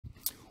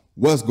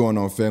What's going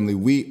on, family?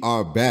 We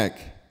are back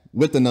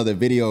with another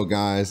video,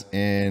 guys.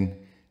 And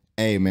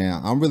hey,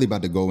 man, I'm really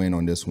about to go in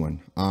on this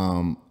one.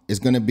 It's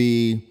going to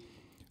be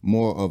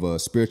more of a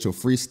spiritual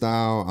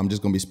freestyle. I'm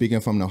just going to be speaking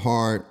from the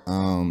heart.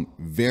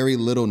 Very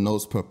little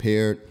notes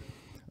prepared,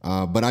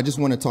 but I just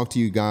want to talk to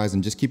you guys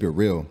and just keep it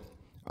real.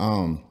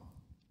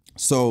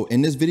 So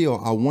in this video,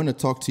 I want to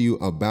talk to you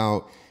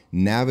about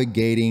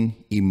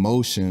navigating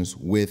emotions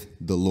with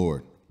the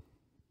Lord,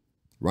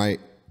 right?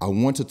 I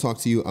want to talk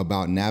to you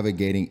about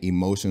navigating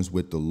emotions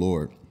with the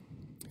Lord.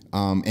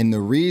 And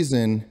the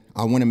reason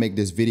I want to make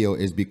this video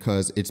is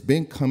because it's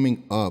been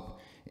coming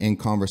up in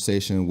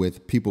conversation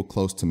with people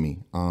close to me,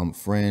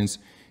 friends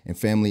and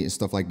family and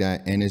stuff like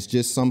that. And it's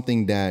just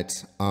something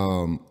that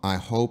I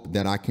hope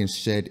that I can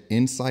shed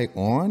insight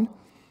on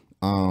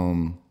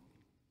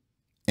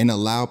and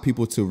allow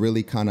people to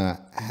really kind of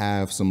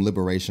have some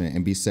liberation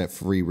and be set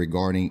free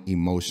regarding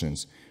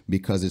emotions,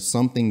 because it's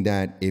something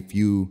that if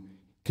you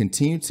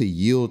continue to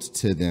yield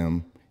to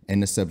them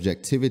and the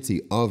subjectivity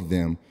of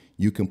them,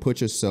 you can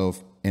put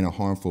yourself in a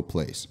harmful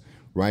place,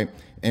 right?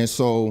 And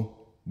so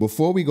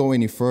before we go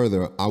any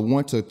further, I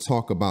want to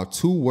talk about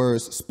two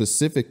words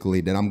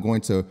specifically that I'm going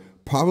to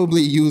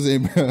probably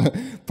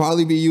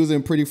be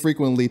using pretty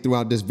frequently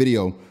throughout this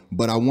video,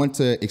 but I want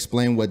to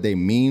explain what they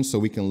mean so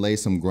we can lay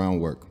some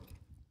groundwork.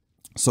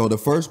 So the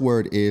first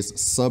word is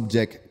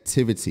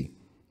subjectivity,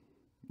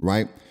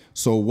 right?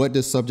 So what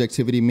does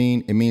subjectivity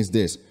mean? It means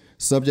this.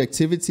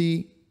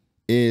 Subjectivity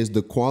is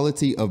the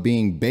quality of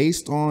being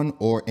based on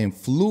or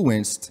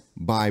influenced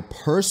by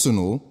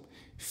personal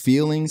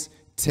feelings,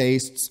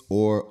 tastes,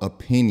 or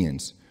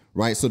opinions,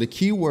 right? So the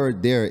key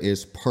word there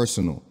is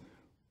personal.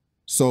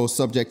 So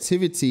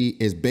subjectivity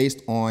is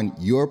based on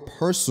your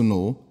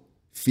personal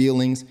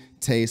feelings,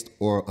 taste,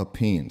 or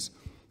opinions,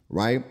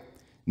 right?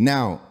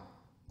 Now,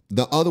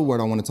 the other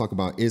word I want to talk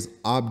about is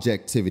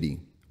objectivity,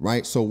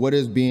 right? So what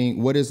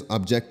does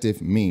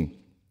objective mean?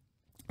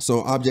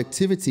 So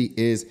objectivity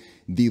is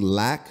the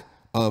lack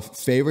of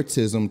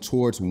favoritism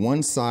towards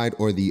one side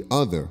or the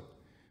other,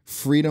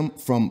 freedom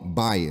from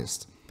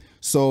bias.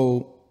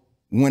 So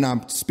when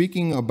I'm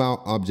speaking about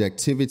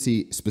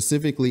objectivity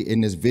specifically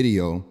in this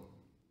video,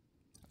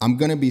 I'm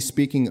going to be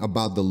speaking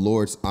about the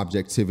Lord's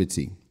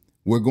objectivity.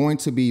 We're going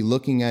to be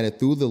looking at it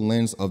through the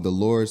lens of the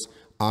Lord's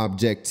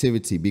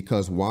objectivity,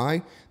 because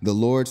why? The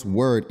Lord's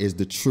word is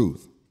the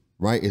truth.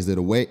 Right? Is it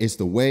a way? It's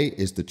the way,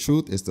 it's the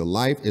truth, it's the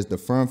life, it's the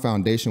firm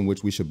foundation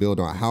which we should build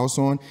our house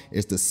on.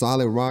 It's the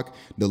solid rock.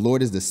 The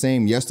Lord is the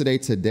same yesterday,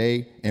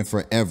 today, and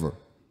forever.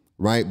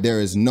 Right? There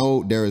is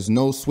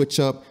no switch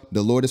up.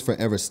 The Lord is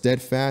forever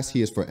steadfast.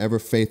 He is forever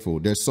faithful.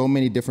 There's so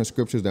many different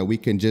scriptures that we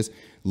can just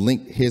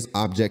link his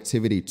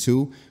objectivity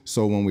to.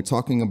 So when we're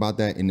talking about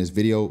that in this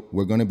video,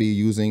 we're going to be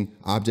using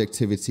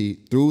objectivity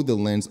through the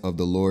lens of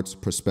the Lord's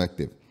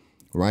perspective.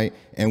 Right?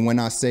 And when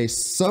I say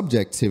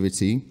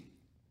subjectivity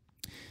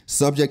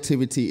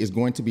is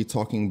going to be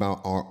talking about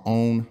our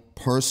own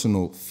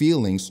personal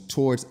feelings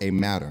towards a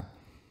matter.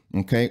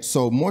 Okay,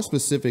 so more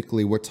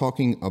specifically, we're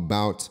talking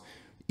about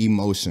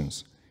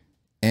emotions.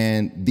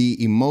 And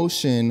the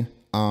emotion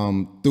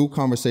through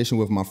conversation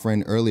with my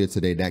friend earlier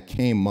today that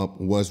came up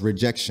was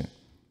rejection.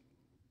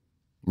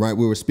 Right,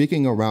 we were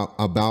speaking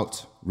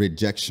about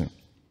rejection.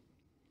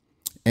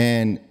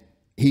 And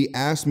he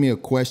asked me a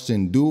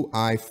question: do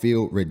I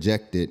feel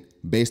rejected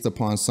based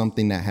upon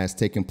something that has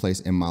taken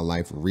place in my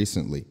life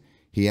recently?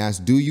 He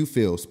asked, do you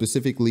feel,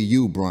 specifically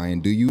you, Brian,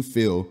 do you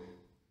feel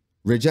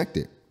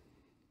rejected?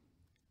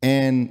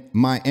 And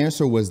my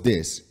answer was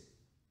this: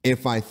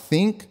 if I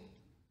think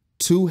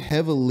too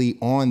heavily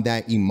on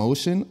that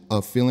emotion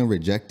of feeling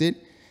rejected,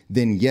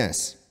 then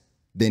yes,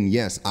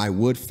 I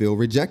would feel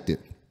rejected.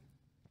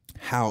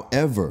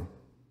 However,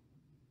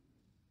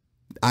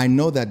 I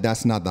know that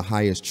that's not the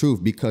highest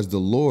truth, because the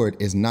Lord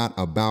is not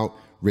about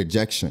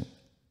rejection.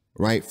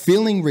 Right?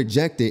 Feeling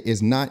rejected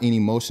is not an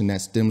emotion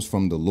that stems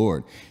from the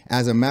Lord.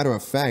 As a matter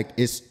of fact,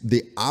 it's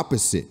the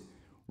opposite,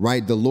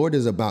 right? The Lord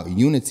is about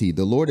unity.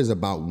 The Lord is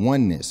about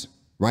oneness,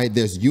 right?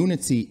 There's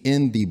unity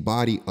in the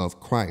body of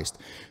Christ.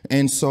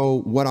 And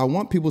so what I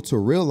want people to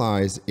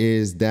realize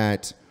is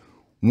that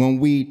when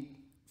we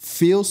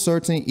feel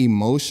certain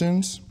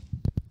emotions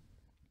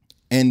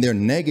and they're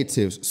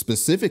negatives,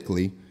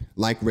 specifically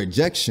like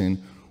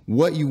rejection,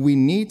 what we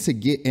need to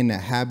get in the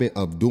habit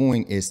of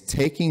doing is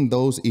taking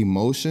those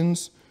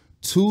emotions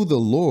to the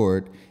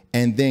Lord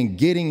and then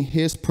getting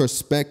his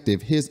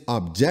perspective, his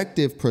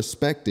objective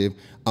perspective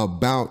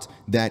about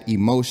that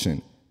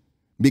emotion.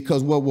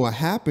 Because what will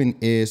happen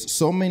is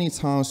so many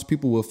times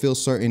people will feel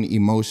certain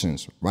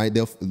emotions, right?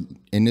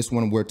 In this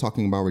one, we're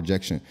talking about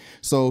rejection.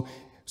 So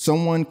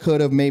someone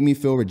could have made me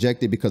feel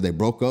rejected because they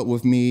broke up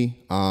with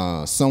me.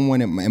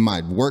 Someone in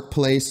my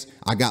workplace,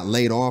 I got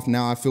laid off.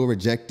 Now I feel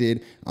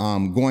rejected.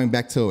 Going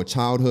back to a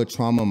childhood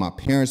trauma, my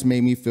parents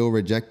made me feel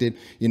rejected.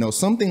 You know,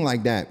 something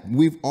like that.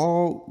 We've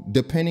all,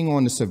 depending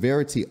on the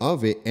severity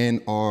of it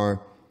and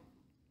our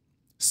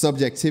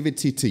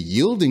subjectivity to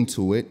yielding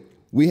to it,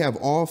 we have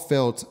all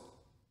felt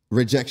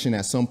rejection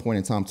at some point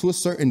in time to a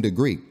certain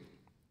degree.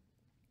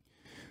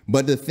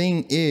 But the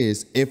thing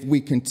is, if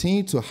we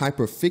continue to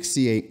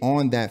hyperfixate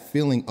on that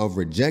feeling of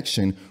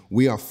rejection,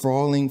 we are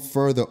falling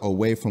further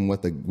away from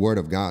what the Word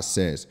of God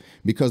says,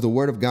 because the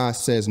Word of God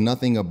says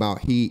nothing about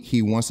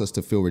he wants us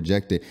to feel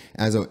rejected.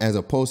 As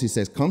opposed, he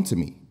says, come to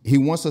me. He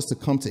wants us to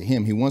come to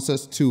him. He wants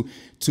us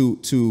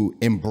to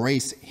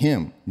embrace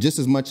him just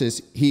as much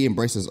as he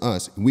embraces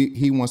us.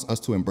 He wants us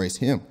to embrace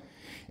him.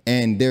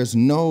 And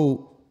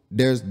the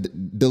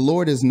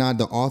Lord is not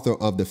the author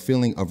of the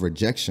feeling of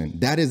rejection.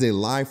 That is a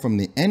lie from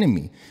the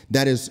enemy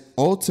that is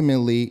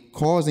ultimately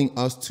causing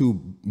us to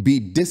be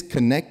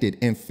disconnected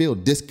and feel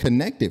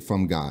disconnected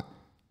from God.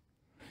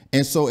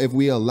 And so if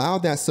we allow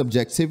that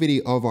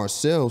subjectivity of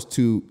ourselves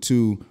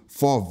to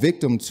fall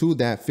victim to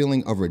that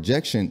feeling of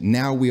rejection,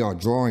 now we are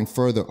drawing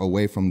further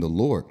away from the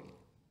Lord.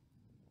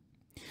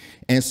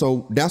 And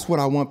so that's what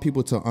I want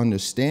people to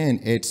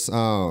understand. It's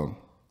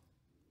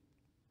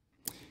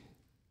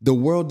the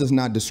world does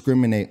not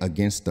discriminate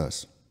against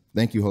us.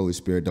 Thank you, Holy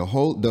Spirit. The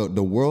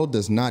world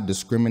does not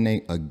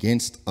discriminate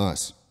against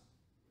us.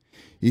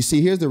 You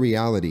see, here's the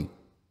reality.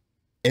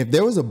 If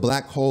there was a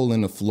black hole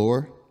in the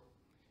floor,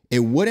 it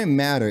wouldn't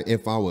matter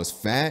if I was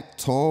fat,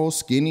 tall,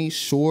 skinny,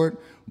 short,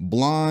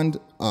 blonde,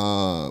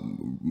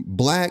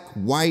 black,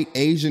 white,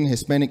 Asian,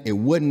 Hispanic. It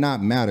would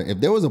not matter. If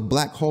there was a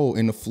black hole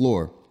in the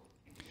floor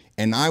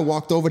and I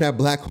walked over that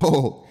black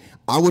hole,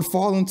 I would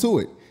fall into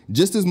it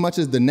just as much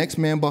as the next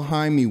man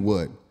behind me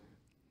would.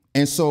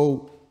 And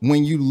so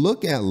when you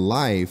look at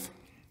life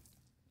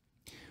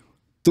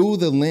through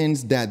the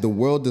lens that the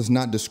world does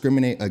not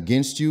discriminate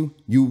against you,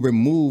 you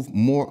remove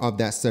more of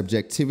that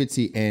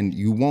subjectivity and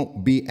you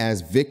won't be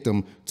as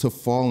victim to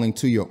falling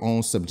to your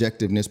own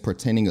subjectiveness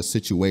pertaining a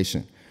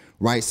situation,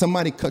 right?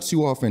 Somebody cuts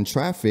you off in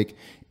traffic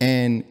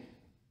and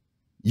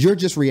you're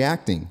just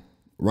reacting,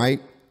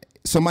 right?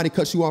 Somebody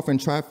cuts you off in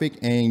traffic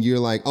and you're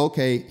like,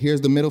 okay,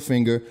 here's the middle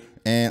finger.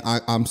 And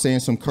I'm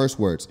saying some curse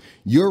words.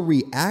 You're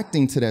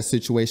reacting to that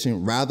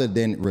situation rather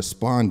than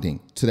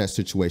responding to that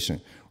situation,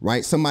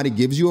 right? Somebody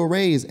gives you a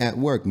raise at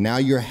work. Now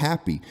you're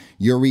happy.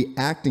 You're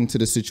reacting to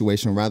the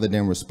situation rather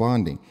than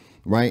responding,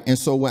 right? And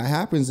so what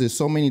happens is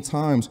so many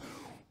times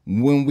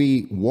when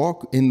we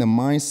walk in the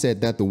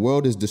mindset that the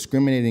world is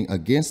discriminating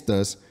against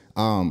us,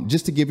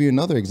 just to give you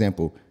another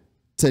example,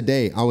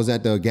 today I was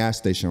at the gas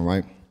station,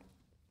 right?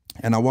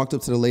 And I walked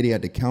up to the lady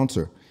at the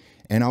counter.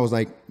 And I was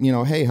like,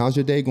 hey, how's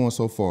your day going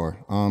so far?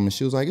 And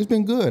she was like, it's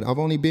been good. I've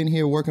only been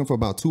here working for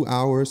about 2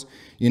 hours,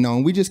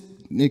 and we just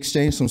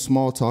exchanged some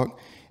small talk.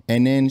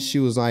 And then she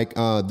was like,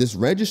 this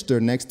register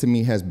next to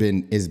me has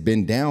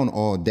been down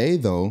all day,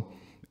 though.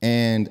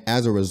 And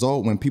as a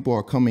result, when people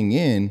are coming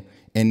in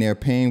and they're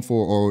paying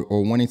for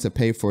or wanting to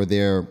pay for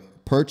their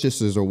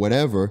purchases or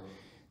whatever,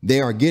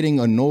 they are getting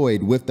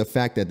annoyed with the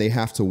fact that they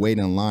have to wait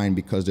in line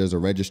because there's a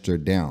register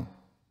down.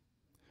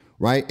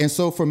 Right. And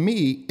so for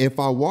me, if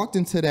I walked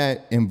into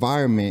that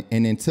environment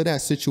and into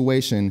that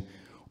situation,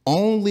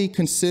 only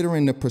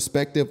considering the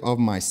perspective of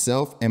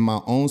myself and my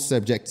own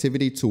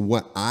subjectivity to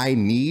what I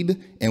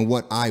need and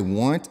what I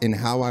want and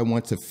how I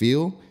want to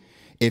feel,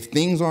 if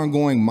things aren't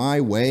going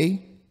my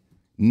way,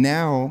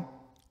 now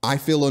I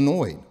feel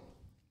annoyed.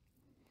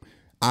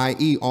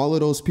 I.e., all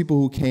of those people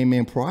who came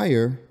in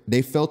prior,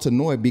 they felt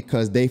annoyed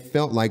because they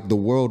felt like the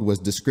world was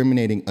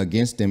discriminating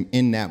against them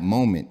in that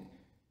moment.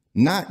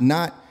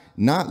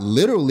 Not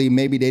literally,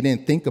 maybe they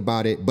didn't think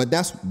about it, but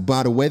that's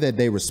by the way that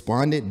they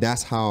responded.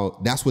 That's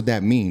what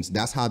that means.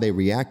 That's how they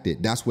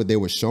reacted. That's what they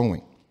were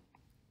showing.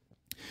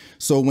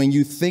 So when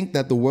you think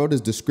that the world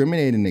is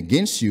discriminating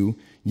against you,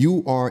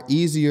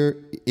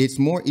 it's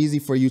more easy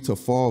for you to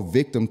fall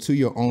victim to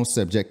your own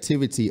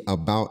subjectivity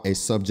about a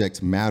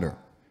subject matter.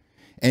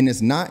 And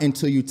it's not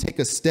until you take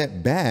a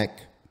step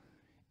back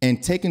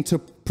and take into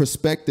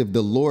perspective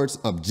the Lord's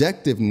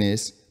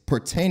objectiveness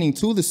pertaining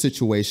to the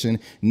situation,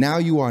 now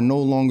you are no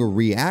longer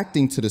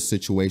reacting to the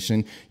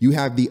situation. You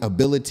have the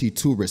ability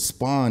to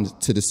respond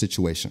to the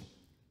situation.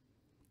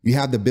 You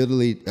have the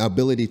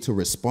ability to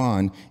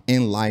respond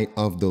in light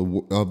of the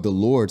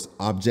Lord's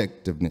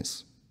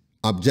objectiveness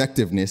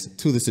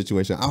to the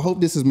situation. I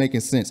hope this is making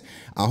sense.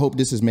 I hope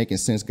this is making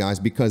sense, guys,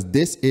 because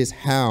this is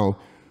how,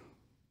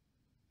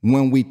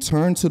 when we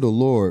turn to the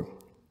Lord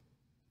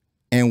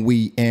and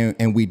we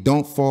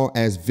don't fall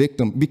as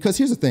victim, because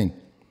here's the thing.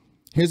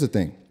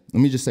 Let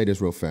me just say this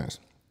real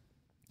fast.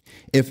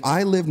 If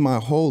I lived my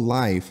whole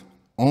life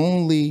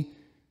only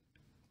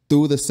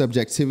through the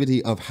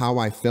subjectivity of how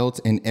I felt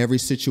in every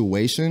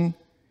situation,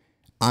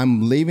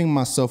 I'm leaving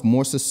myself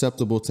more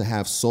susceptible to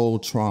have soul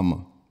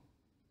trauma.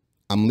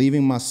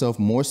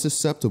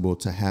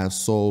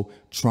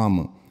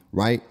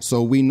 Right?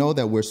 So we know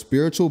that we're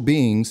spiritual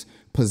beings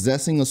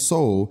possessing a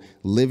soul,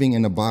 living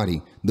in a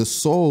body. The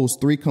soul's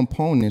three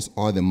components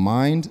are the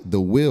mind, the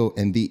will,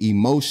 and the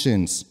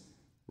emotions,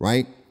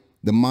 right?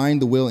 The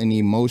mind, the will, and the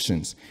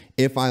emotions.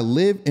 If I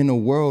live in a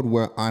world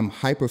where I'm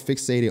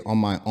hyper-fixated on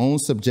my own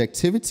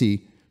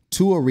subjectivity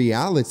to a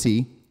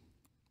reality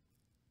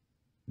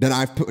that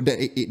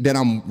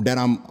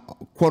I'm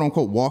quote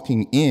unquote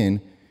walking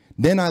in,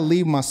 then I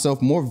leave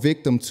myself more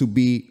victim to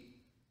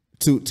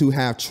to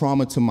have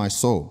trauma to my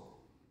soul.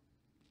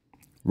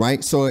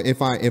 Right? So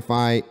if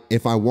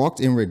I walked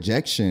in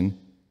rejection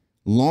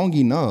long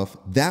enough,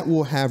 that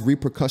will have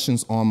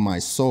repercussions on my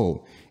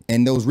soul.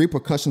 And those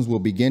repercussions will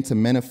begin to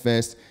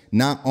manifest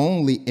not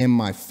only in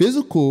my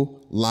physical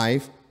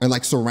life or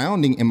like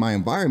surrounding in my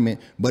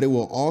environment, but it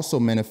will also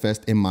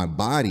manifest in my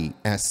body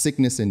as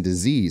sickness and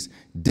disease,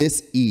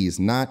 dis-ease,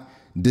 not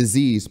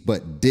disease,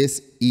 but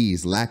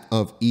dis-ease, lack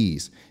of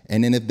ease.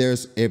 And then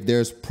if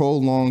there's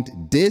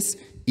prolonged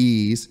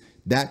dis-ease,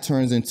 that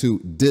turns into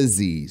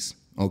disease.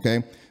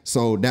 Okay.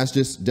 So that's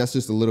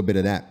just a little bit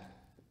of that.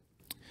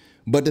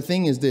 But the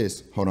thing is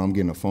this, hold on, I'm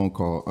getting a phone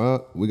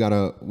call. We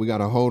gotta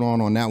hold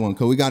on that one,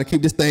 because we gotta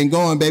keep this thing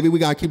going, baby. We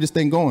gotta keep this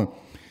thing going.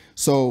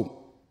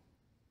 So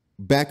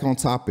back on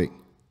topic.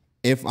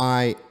 If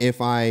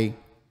I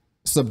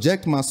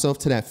subject myself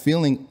to that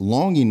feeling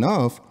long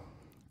enough,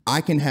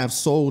 I can have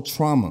soul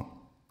trauma,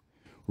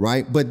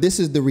 right? But this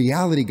is the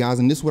reality, guys,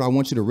 and this is what I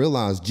want you to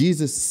realize.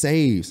 Jesus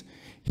saves.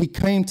 He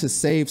came to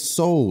save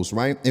souls,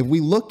 right? If we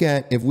look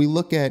at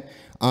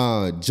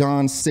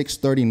John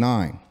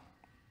 6:39.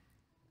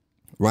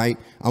 Right?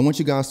 I want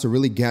you guys to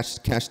really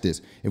catch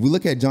this. If we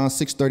look at John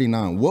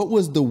 6:39, what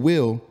was the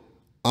will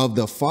of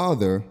the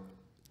Father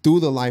through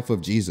the life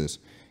of Jesus?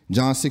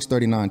 John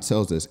 6:39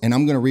 tells us, and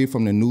I'm going to read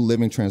from the New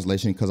Living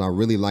Translation because I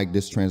really like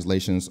this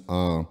translation's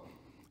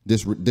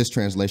this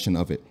translation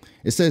of it.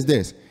 It says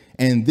this,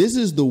 and this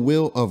is the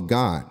will of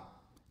God,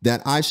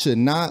 that I should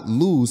not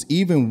lose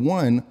even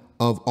one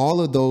of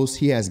all of those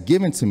he has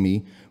given to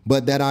me,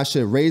 but that I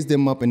should raise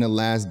them up in the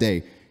last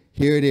day.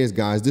 Here it is,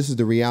 guys. This is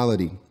the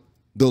reality.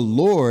 The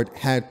Lord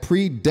had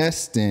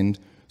predestined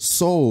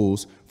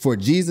souls for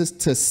Jesus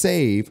to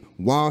save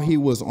while he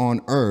was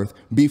on earth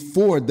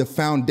before the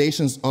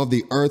foundations of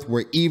the earth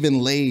were even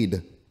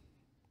laid.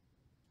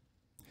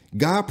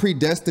 God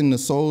predestined the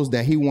souls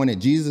that he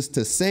wanted Jesus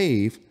to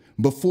save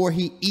before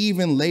he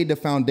even laid the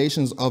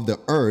foundations of the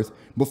earth,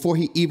 before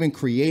he even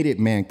created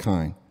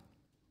mankind.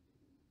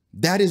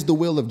 That is the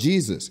will of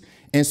Jesus.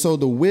 And so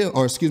the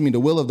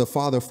will of the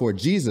Father for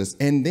Jesus.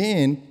 And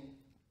then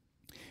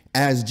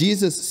as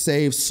Jesus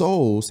saves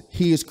souls,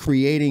 he is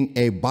creating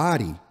a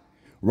body,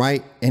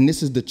 right? And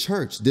this is the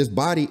church. This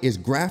body is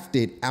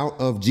grafted out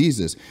of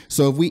Jesus.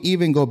 So if we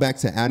even go back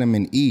to Adam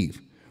and Eve,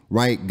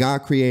 right?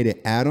 God created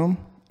Adam,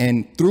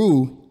 and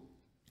through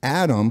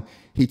Adam,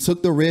 he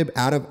took the rib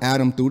out of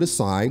Adam through the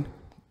side,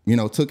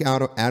 took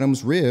out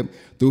Adam's rib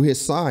through his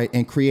side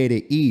and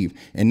created Eve.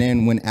 And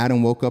then when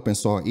Adam woke up and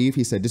saw Eve,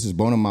 he said, this is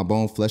bone of my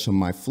bone, flesh of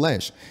my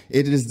flesh.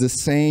 It is the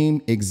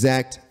same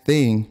exact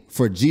thing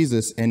for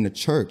Jesus and the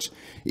church,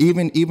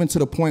 even to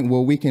the point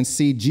where we can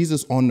see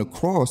Jesus on the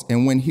cross.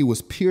 And when he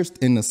was pierced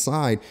in the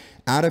side,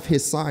 out of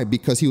his side,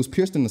 because he was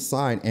pierced in the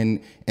side,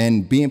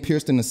 and being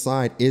pierced in the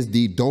side is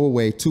the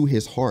doorway to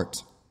his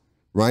heart,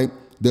 right?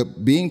 The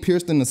being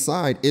pierced in the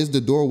side is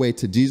the doorway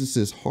to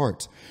Jesus's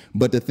heart.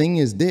 But the thing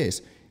is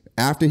this,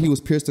 after he was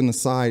pierced in the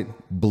side,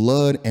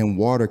 blood and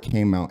water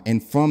came out.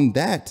 And from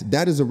that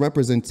is a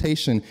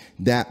representation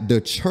that the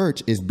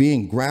church is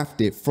being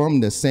grafted from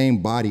the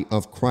same body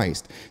of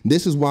Christ.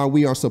 This is why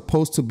we are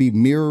supposed to be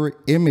mirror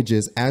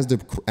images as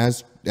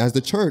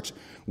the church.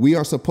 We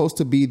are supposed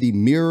to be the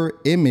mirror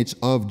image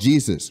of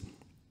Jesus.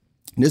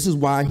 This is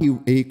why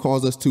he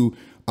calls us to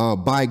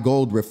buy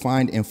gold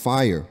refined in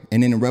fire.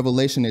 And in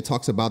Revelation, it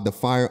talks about the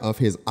fire of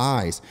his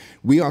eyes.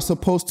 We are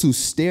supposed to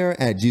stare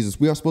at Jesus.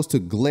 We are supposed to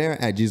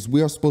glare at Jesus.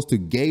 We are supposed to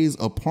gaze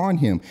upon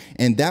him.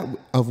 And that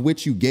of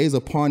which you gaze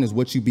upon is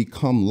what you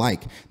become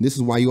like. This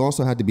is why you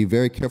also have to be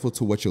very careful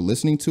to what you're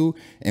listening to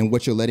and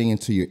what you're letting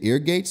into your ear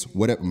gates,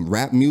 whatever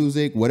rap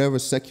music, whatever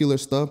secular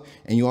stuff.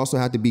 And you also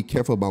have to be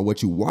careful about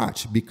what you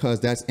watch, because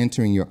that's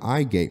entering your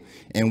eye gate.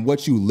 And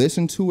what you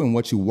listen to and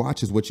what you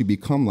watch is what you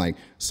become like.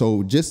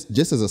 So just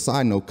as a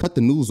side note, cut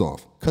the news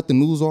off. Cut the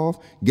news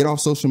off. Get off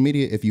social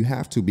media if you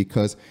have to,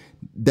 because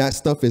that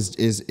stuff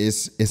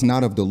is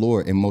not of the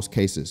Lord in most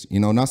cases.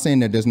 Not saying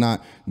that there's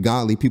not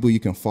godly people you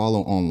can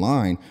follow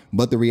online,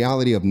 but the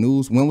reality of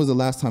news, when was the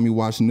last time you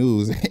watched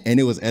news and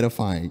it was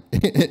edifying?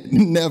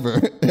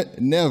 Never.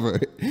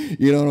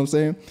 You know what I'm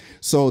saying?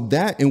 So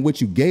that in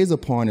which you gaze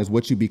upon is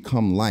what you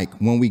become like.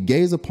 When we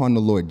gaze upon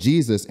the Lord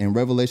Jesus, in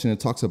Revelation, it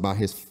talks about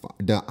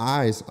the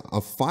eyes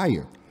of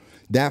fire.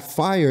 That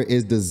fire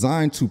is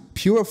designed to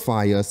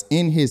purify us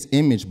in his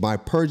image by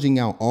purging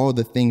out all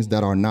the things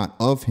that are not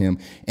of him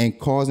and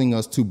causing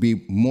us to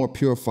be more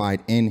purified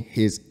in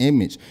his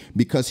image,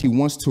 because he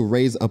wants to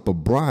raise up a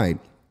bride,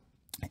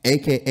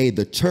 aka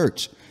the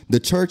church. The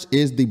church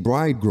is the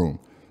bridegroom,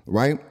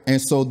 right? And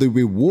so the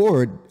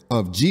reward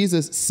of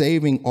Jesus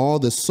saving all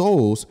the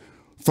souls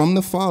from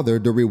the Father,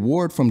 the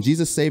reward from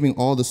Jesus saving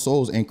all the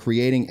souls and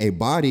creating a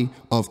body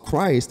of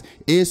Christ,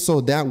 is so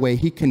that way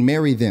he can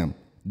marry them.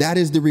 That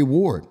is the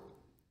reward.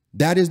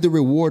 That is the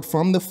reward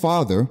from the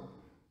Father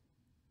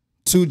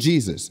to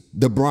Jesus,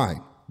 the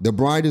bride. The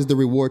bride is the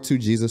reward to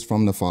Jesus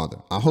from the Father.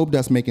 I hope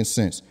that's making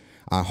sense.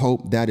 I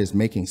hope that is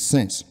making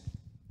sense.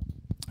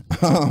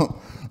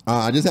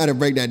 I just had to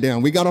break that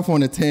down. We got off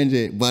on a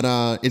tangent, but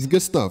it's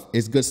good stuff.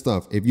 It's good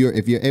stuff. If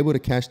you're able to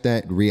catch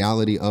that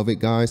reality of it,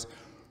 guys,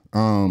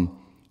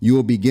 you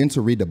will begin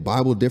to read the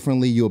Bible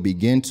differently. You'll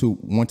begin to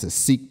want to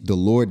seek the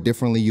Lord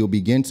differently. You'll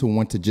begin to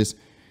want to just,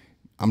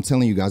 I'm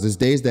telling you guys, there's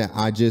days that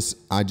I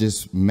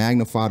just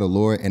magnify the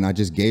Lord and I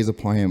just gaze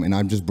upon him and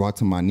I'm just brought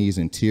to my knees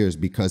in tears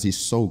because he's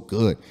so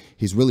good.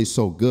 He's really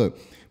so good.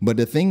 But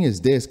the thing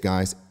is this,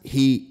 guys,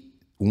 he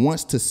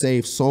wants to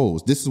save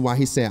souls. This is why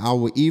he said, I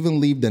will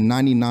even leave the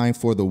 99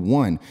 for the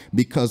one,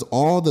 because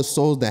all the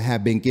souls that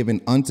have been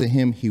given unto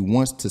him, he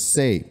wants to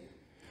save.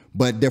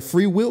 But the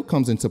free will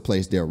comes into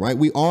place there, right?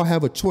 We all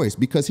have a choice,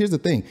 because here's the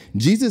thing.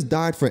 Jesus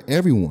died for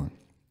everyone,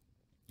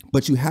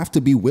 but you have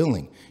to be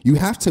willing. You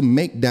have to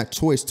make that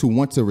choice to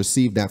want to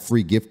receive that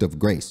free gift of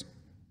grace,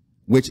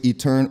 which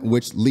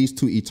leads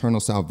to eternal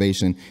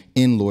salvation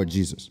in Lord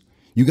Jesus.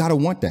 You got to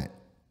want that.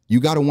 You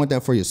got to want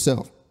that for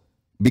yourself,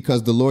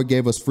 because the Lord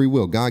gave us free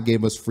will. God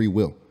gave us free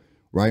will,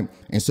 right?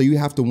 And so you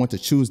have to want to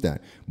choose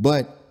that.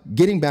 But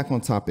getting back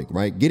on topic,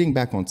 right? Getting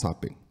back on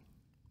topic.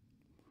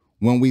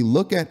 When we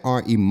look at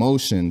our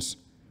emotions,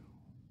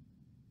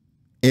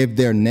 if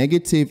they're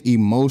negative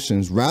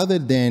emotions, rather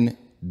than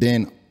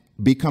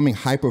becoming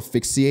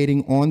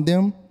hyper-fixating on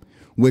them,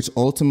 which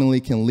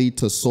ultimately can lead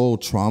to soul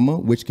trauma,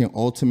 which can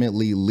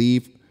ultimately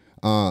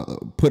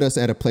put us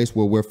at a place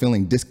where we're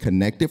feeling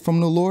disconnected from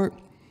the Lord,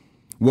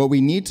 what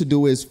we need to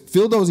do is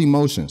feel those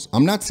emotions.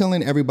 I'm not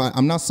telling everybody,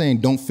 I'm not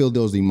saying don't feel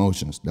those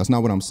emotions. That's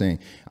not what I'm saying.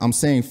 I'm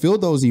saying feel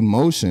those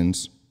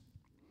emotions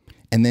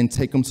and then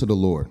take them to the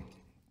Lord.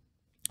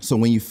 So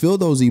when you feel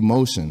those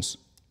emotions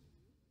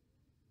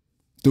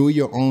through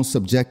your own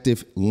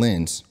subjective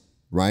lens,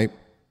 right?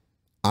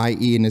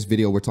 i.e. in this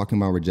video, we're talking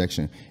about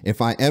rejection.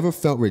 If I ever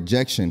felt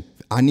rejection,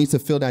 I need to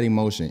feel that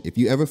emotion. If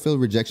you ever feel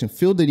rejection,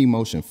 feel that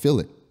emotion, feel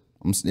it.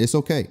 It's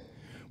okay.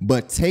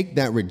 But take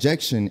that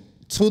rejection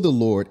to the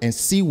Lord and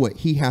see what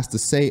he has to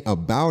say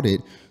about it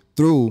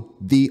through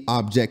the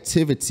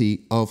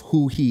objectivity of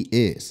who he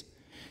is.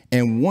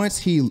 And once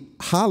he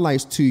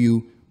highlights to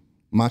you,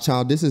 my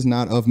child, this is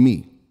not of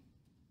me.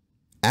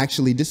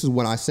 Actually, this is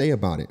what I say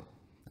about it.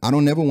 I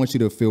don't ever want you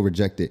to feel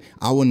rejected.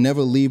 I will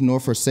never leave nor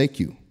forsake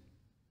you.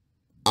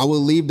 I will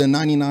leave the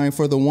 99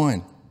 for the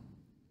one.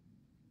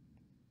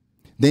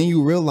 Then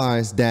you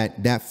realize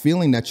that that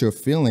feeling that you're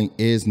feeling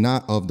is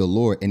not of the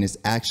Lord, and it's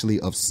actually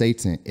of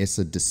Satan. It's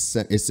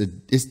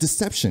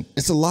deception.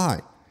 It's a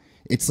lie.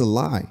 It's a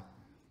lie.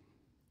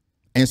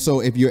 And so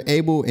if you're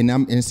able, and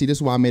see, this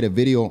is why I made a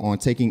video on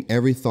taking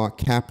every thought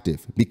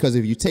captive, because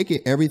if you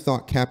take every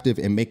thought captive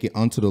and make it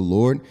unto the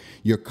Lord,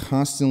 you're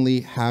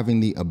constantly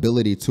having the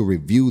ability to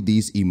review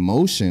these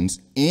emotions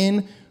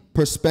in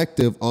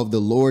perspective of the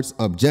Lord's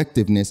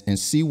objectiveness and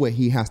see what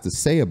he has to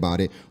say about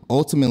it,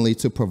 ultimately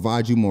to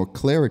provide you more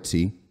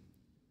clarity,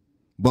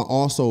 but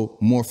also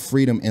more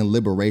freedom and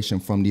liberation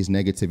from these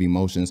negative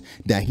emotions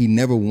that he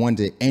never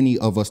wanted any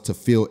of us to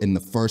feel in the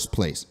first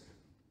place.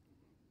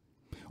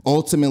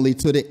 Ultimately,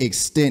 to the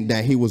extent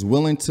that he was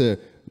willing to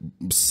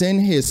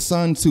send his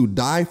son to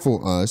die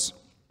for us,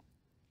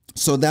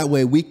 so that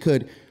way we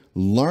could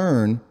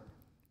learn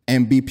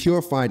and be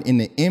purified in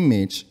the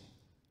image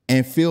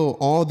and feel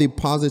all the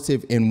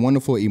positive and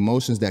wonderful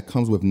emotions that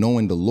comes with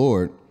knowing the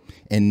Lord,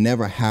 and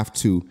never have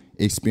to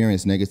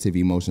experience negative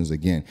emotions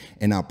again.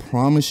 And I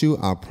promise you,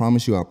 I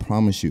promise you,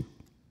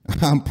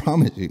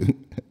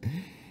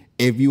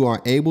 if you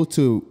are able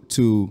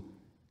to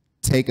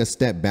take a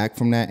step back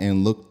from that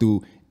and look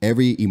through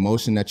every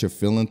emotion that you're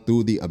feeling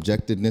through the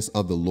objectiveness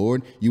of the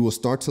Lord, you will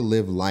start to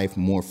live life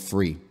more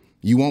free.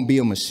 You won't be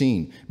a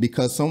machine,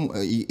 because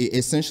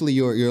essentially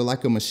you're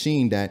like a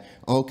machine that,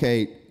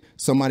 okay,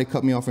 somebody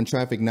cut me off in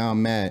traffic, now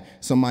I'm mad.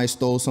 Somebody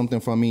stole something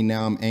from me,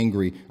 now I'm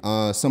angry.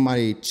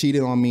 Somebody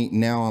cheated on me,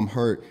 now I'm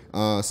hurt.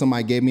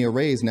 Somebody gave me a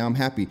raise, now I'm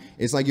happy.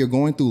 It's like you're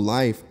going through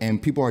life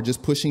and people are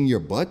just pushing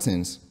your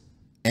buttons.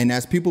 And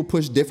as people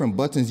push different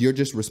buttons, you're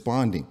just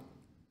responding.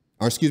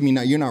 Or excuse me,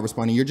 you're not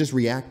responding, you're just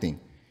reacting,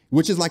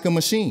 which is like a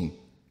machine,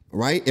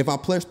 right? If I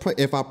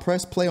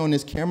press play on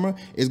this camera,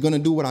 it's gonna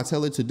do what I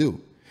tell it to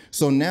do.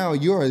 So now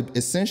you're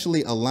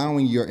essentially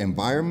allowing your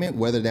environment,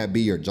 whether that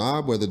be your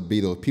job, whether it be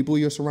the people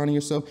you're surrounding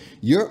yourself,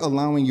 you're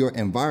allowing your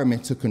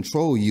environment to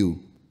control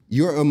you.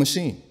 You're a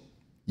machine.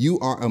 You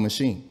are a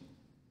machine.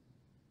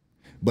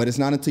 But it's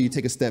not until you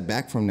take a step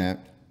back from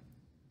that,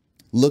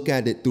 look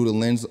at it through the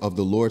lens of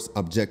the Lord's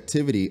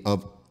objectivity,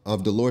 of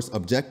the Lord's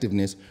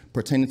objectiveness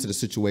pertaining to the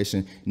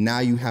situation. Now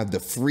you have the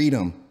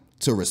freedom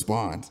to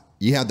respond.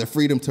 You have the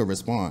freedom to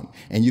respond,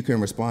 and you can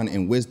respond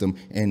in wisdom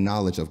and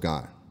knowledge of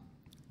God,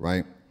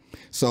 right?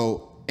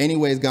 So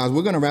anyways, guys,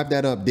 we're going to wrap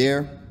that up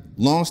there.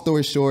 Long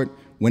story short,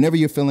 whenever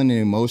you're feeling an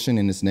emotion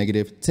and it's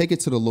negative, take it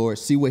to the Lord,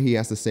 see what he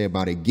has to say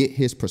about it, get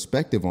his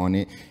perspective on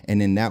it,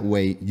 and in that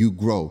way you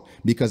grow.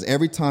 Because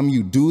every time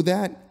you do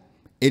that,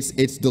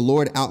 it's the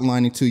Lord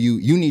outlining to you,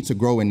 you need to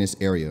grow in this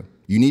area.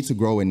 You need to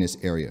grow in this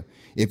area.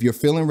 If you're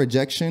feeling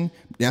rejection,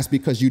 that's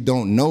because you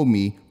don't know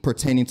me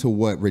pertaining to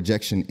what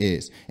rejection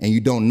is. And you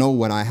don't know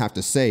what I have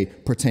to say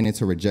pertaining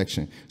to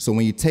rejection. So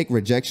when you take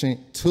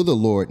rejection to the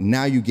Lord,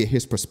 now you get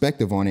his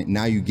perspective on it.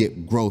 Now you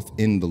get growth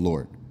in the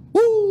Lord.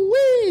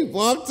 Woo-wee!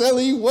 Well, I'm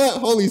telling you what,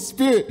 Holy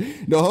Spirit,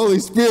 the Holy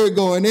Spirit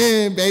going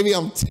in, baby.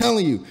 I'm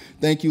telling you.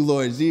 Thank you,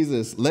 Lord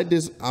Jesus. Let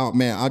this out,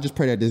 man. I'll just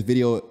pray that this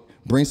video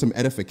brings some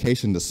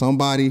edification to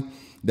somebody,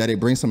 that it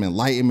brings some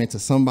enlightenment to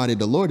somebody.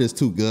 The Lord is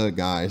too good,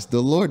 guys. The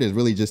Lord is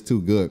really just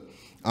too good.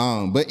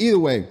 But either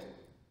way,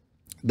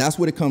 that's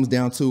what it comes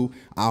down to.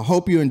 I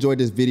hope you enjoyed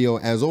this video.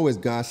 As always,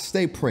 guys,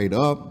 stay prayed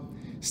up,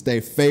 stay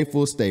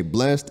faithful, stay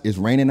blessed. It's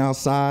raining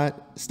outside.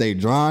 Stay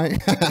dry.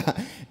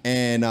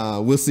 And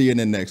we'll see you in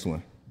the next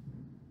one.